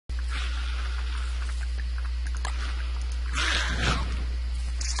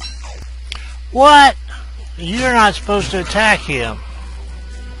What? You're not supposed to attack him.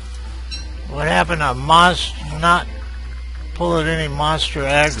 What happened to not pulling any monster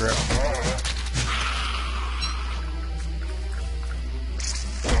aggro?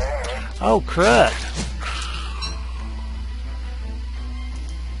 Oh, crud.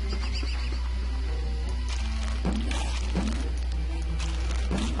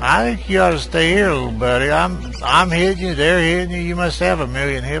 I think you ought to stay here, little buddy. I'm hitting you, they're hitting you. You must have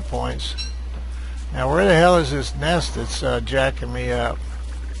 1,000,000 hit points. Now, where the hell is this nest that's jacking me up?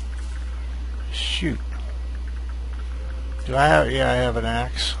 Shoot. Do I have... Yeah, I have an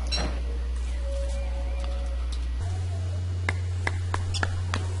axe.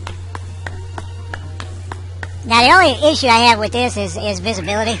 Now, the only issue I have with this is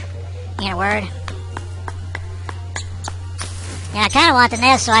visibility, in a word. Yeah, I kind of want the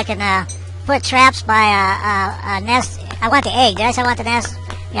nest so I can put traps by a nest. I want the egg. Did I say I want the nest?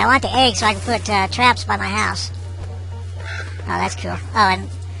 Yeah, I want the egg so I can put traps by my house. Oh, that's cool. Oh, and...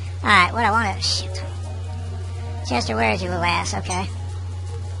 Alright, what I want to... Shoot. Chester, where is your little ass? Okay.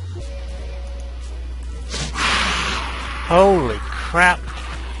 Holy crap.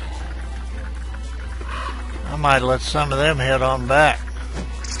 I might let some of them head on back.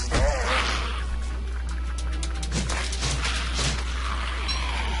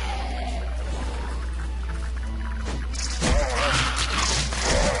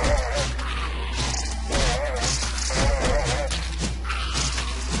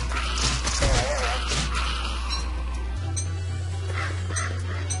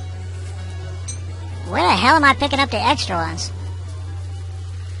 Where the hell am I picking up the extra ones?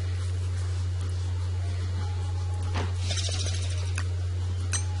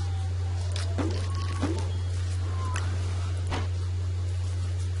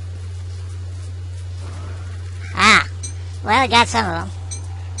 Ah, well, I got some of them.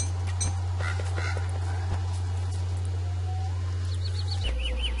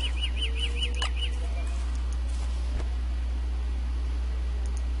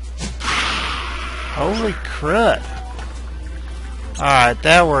 Holy crud. Alright,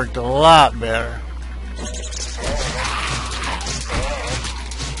 that worked a lot better.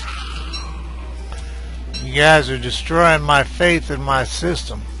 You guys are destroying my faith in my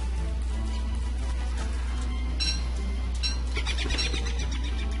system.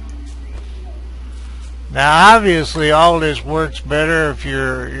 Now obviously all this works better if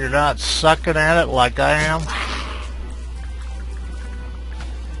you're not sucking at it like I am.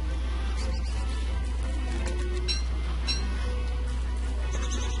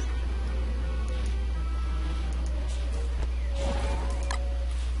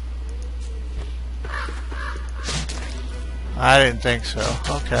 I didn't think so.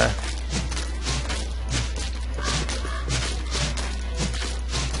 Okay.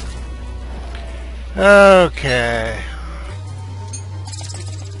 Okay.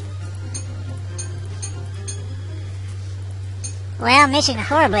 Well, mission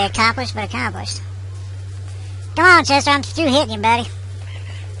horribly accomplished, but accomplished. Come on, Chester, I'm through hitting you, buddy.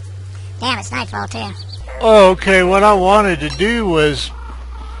 Damn, it's nightfall, too. Okay, what I wanted to do was...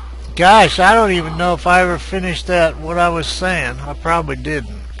 Gosh, I don't even know if I ever finished that, what I was saying. I probably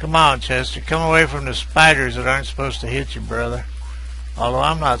didn't. Come on, Chester. Come away from the spiders that aren't supposed to hit you, brother. Although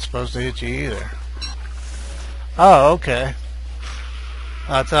I'm not supposed to hit you either. Oh, okay.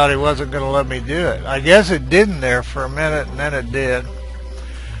 I thought he wasn't going to let me do it. I guess it didn't there for a minute, and then it did.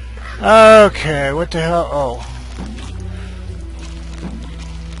 Okay, what the hell? Oh.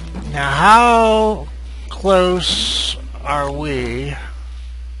 Now, how close are we...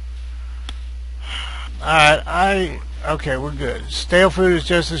 Alright, okay, we're good. Stale food is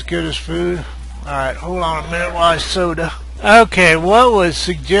just as good as food. Alright, hold on a minute while I soda. Okay, what was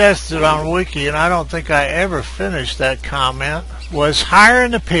suggested on Wiki, and I don't think I ever finished that comment, was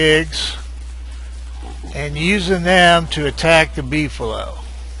hiring the pigs and using them to attack the beefalo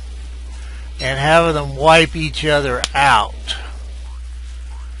and having them wipe each other out.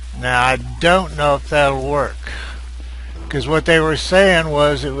 Now, I don't know if that'll work, because what they were saying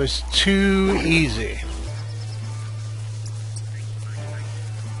was it was too easy.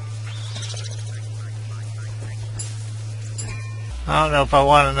 I don't know if I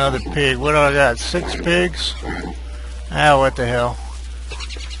want another pig. What do I got? 6 pigs? Ah, what the hell.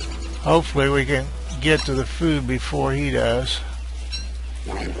 Hopefully we can get to the food before he does.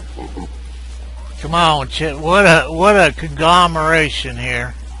 Come on, Chet. What a conglomeration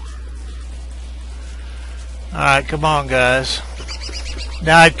here. Alright, come on, guys.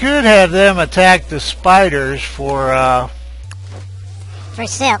 Now, I could have them attack the spiders for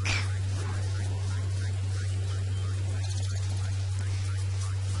silk.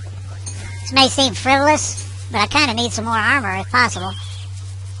 This may seem frivolous, but I kind of need some more armor if possible.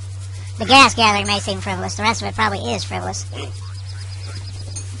 The gas gathering may seem frivolous. The rest of it probably is frivolous.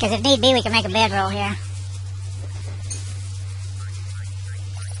 Because if need be, we can make a bedroll here.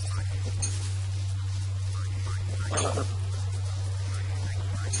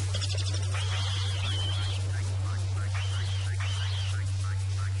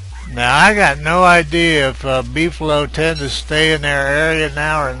 Now, I got no idea if Beefalo tend to stay in their area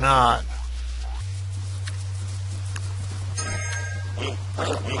now or not.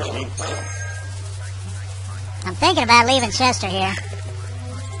 I'm thinking about leaving Chester here.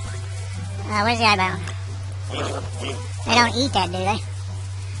 Where's the eyebound? They don't eat that, do they?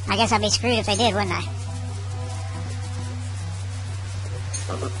 I guess I'd be screwed if they did, wouldn't I?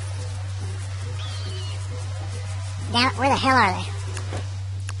 Damn it, where the hell are they?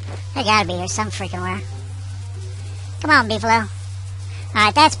 They gotta be here some freaking where. Come on, Beefalo.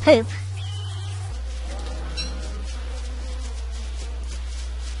 Alright, that's poop.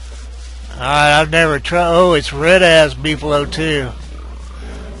 Alright, I've never tried. Oh, it's red ass Beefalo too.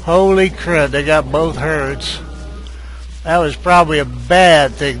 Holy crud, they got both herds. That was probably a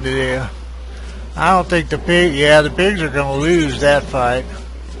bad thing to do. I don't think the pig, yeah, the pigs are going to lose that fight.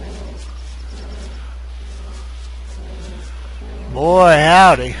 Boy,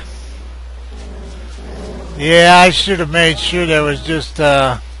 howdy. Yeah, I should have made sure there was just,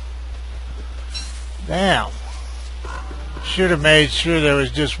 damn. Should have made sure there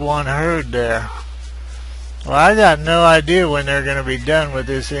was just one herd there. Well, I got no idea when they're going to be done with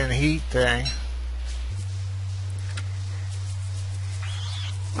this in heat thing.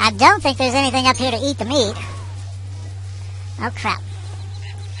 I don't think there's anything up here to eat the meat. Oh, crap.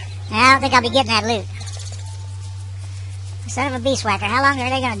 I don't think I'll be getting that loot. Son of a beastwhacker, how long are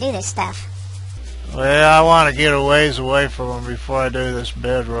they going to do this stuff? Well, I want to get a ways away from them before I do this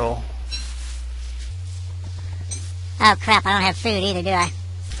bedroll. Oh, crap, I don't have food either, do I?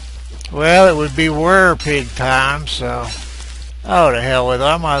 Well, it would be were pig time, so... Oh, to hell with it.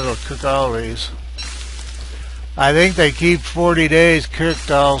 I might as well cook all these. I think they keep 40 days cooked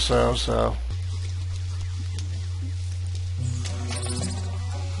also, so...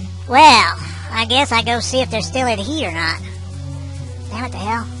 Well, I guess I go see if they're still in heat or not. Damn it, the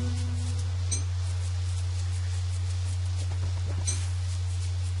hell.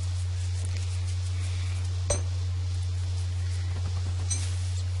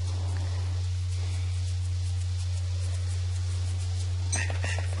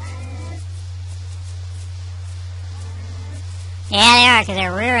 Yeah, they are, because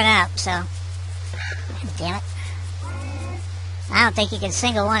they're rearing up, so... Damn it. I don't think you can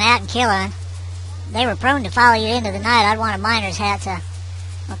single one out and kill one. They were prone to follow you into the night. I'd want a miner's hat to...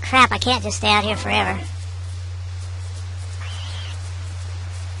 Well, crap, I can't just stay out here forever.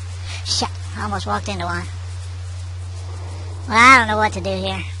 Shit, I almost walked into one. Well, I don't know what to do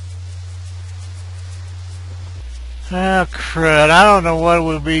here. Oh, crud. I don't know what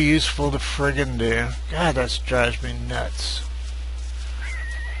would be useful to friggin' do. God, that drives me nuts.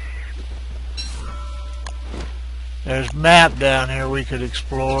 There's a map down here we could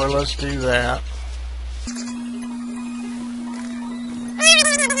explore. Let's do that.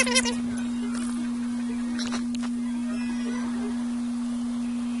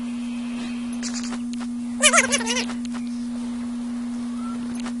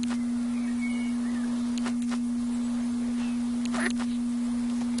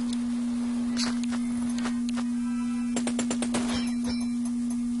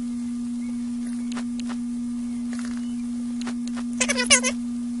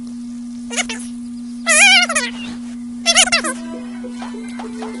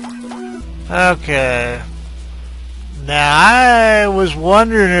 Okay. Now, I was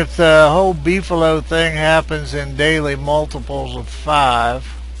wondering if the whole Beefalo thing happens in daily multiples of 5.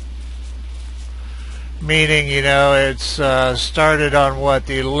 Meaning, you know, it's started on, what,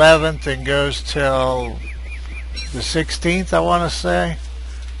 the 11th and goes till the 16th, I want to say.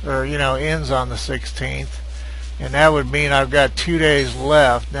 Or, you know, ends on the 16th. And that would mean I've got 2 days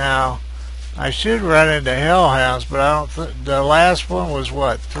left. Now, I should run into hellhounds, but I don't think... The last one was,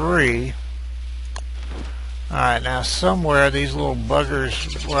 what, 3? Alright, now somewhere these little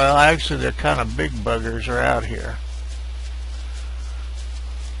buggers, well actually they're kind of big buggers, are out here.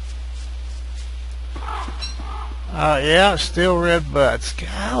 Yeah, still red butts.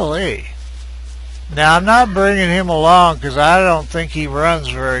 Golly. Now I'm not bringing him along because I don't think he runs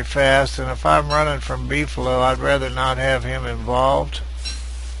very fast, and if I'm running from Beefalo I'd rather not have him involved.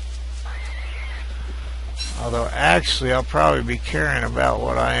 Although actually I'll probably be caring about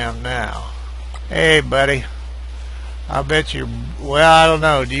what I am now. Hey buddy. I bet you, well, I don't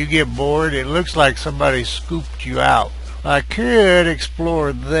know. Do you get bored? It looks like somebody scooped you out. I could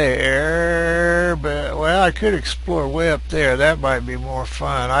explore there, but, well, I could explore way up there. That might be more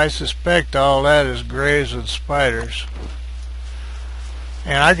fun. I suspect all that is graves and spiders.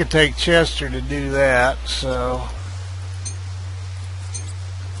 And I could take Chester to do that, so...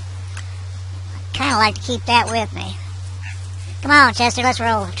 Kind of like to keep that with me. Come on, Chester, let's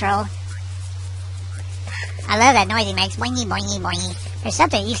roll, troll. I love that noise he makes. Boingy, boingy, boingy. There's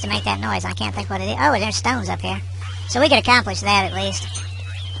something that used to make that noise. I can't think what it is. Oh, there's stones up here. So we could accomplish that at least.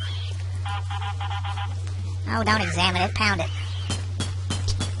 Oh, don't examine it. Pound it.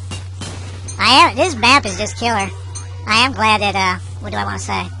 This map is just killer. I am glad that, what do I want to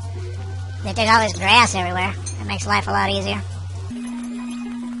say? That there's all this grass everywhere. It makes life a lot easier.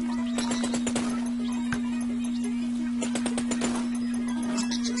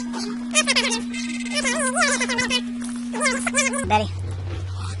 Betty.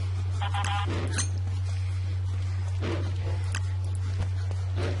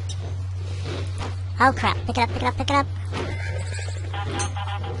 Oh crap, pick it up, pick it up, pick it up.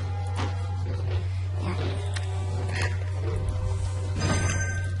 Yeah.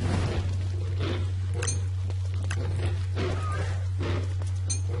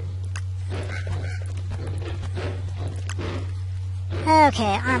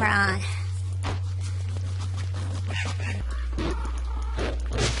 Okay, armor on.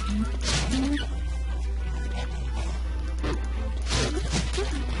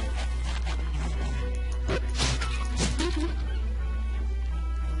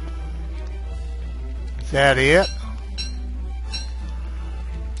 Is that it?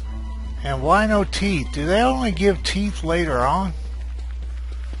 And why no teeth? Do they only give teeth later on?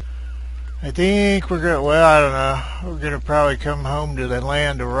 I think we're gonna, well, I don't know. We're gonna probably come home to the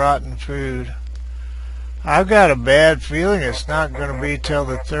land of rotten food. I've got a bad feeling it's not gonna be till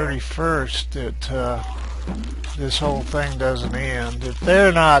the 31st that this whole thing doesn't end. If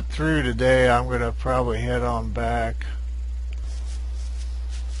they're not through today, I'm gonna probably head on back.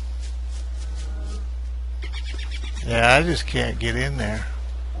 Yeah, I just can't get in there.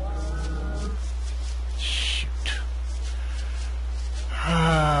 Shoot.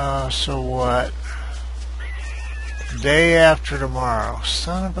 So what? Day after tomorrow.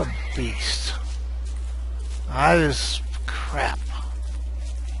 Son of a beast. Crap.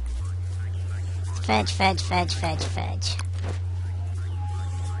 Fudge, fudge, fudge, fudge, fudge.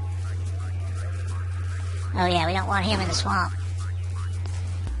 Oh yeah, we don't want him in the swamp.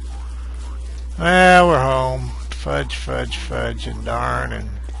 Well, we're home. Fudge, fudge, fudge, and darn, and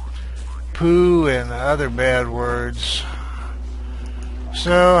poo, and other bad words.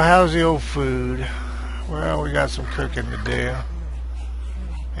 So, how's the old food? Well, we got some cooking to do,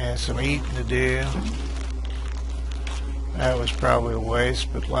 and some eating to do. That was probably a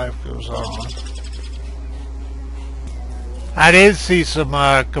waste, but life goes on. I did see some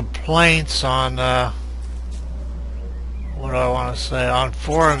complaints on, what do I want to say, on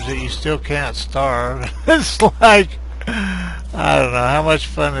forums that you still can't starve. It's like, I don't know, how much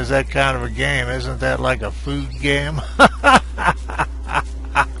fun is that kind of a game? Isn't that like a food game?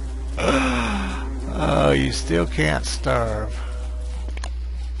 Oh, you still can't starve.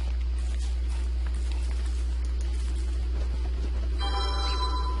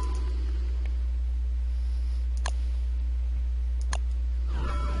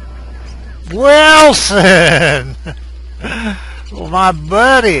 Wilson! Well, my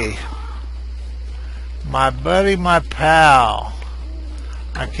buddy, my pal.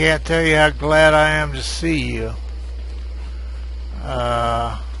 I can't tell you how glad I am to see you.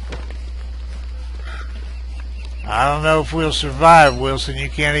 I don't know if we'll survive, Wilson. You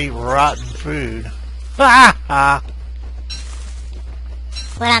can't eat rotten food. What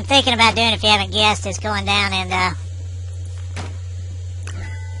I'm thinking about doing, if you haven't guessed, is going down and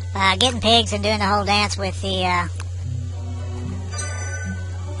getting pigs and doing the whole dance with the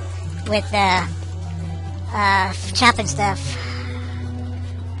chopping stuff.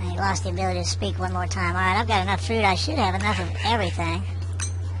 I lost the ability to speak one more time. Alright, I've got enough food. I should have enough of everything.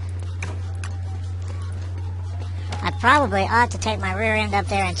 I probably ought to take my rear end up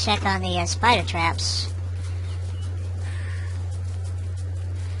there and check on the spider traps.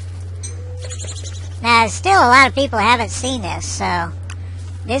 Now, still a lot of people haven't seen this, so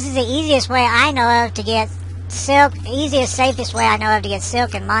this is the easiest way I know of to get silk, easiest, safest way I know of to get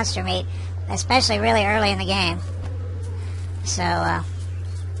silk and monster meat, especially really early in the game. So,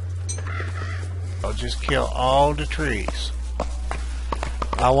 I'll just kill all the trees.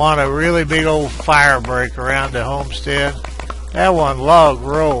 I want a really big old fire break around the homestead. That one log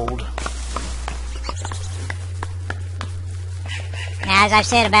rolled. Now, as I've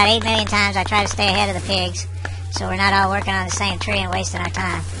said about 8 million times, I try to stay ahead of the pigs, so we're not all working on the same tree and wasting our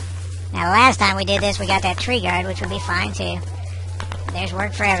time. Now, the last time we did this, we got that tree guard, which would be fine, too. There's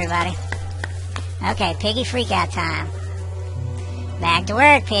work for everybody. Okay, piggy freakout time. Back to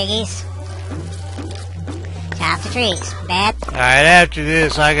work, piggies. Chop the trees. Bet. Alright, after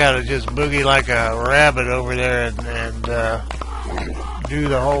this, I gotta just boogie like a rabbit over there and do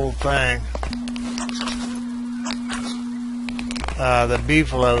the whole thing. The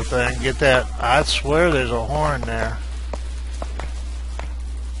Beefalo thing. Get that. I swear there's a horn there.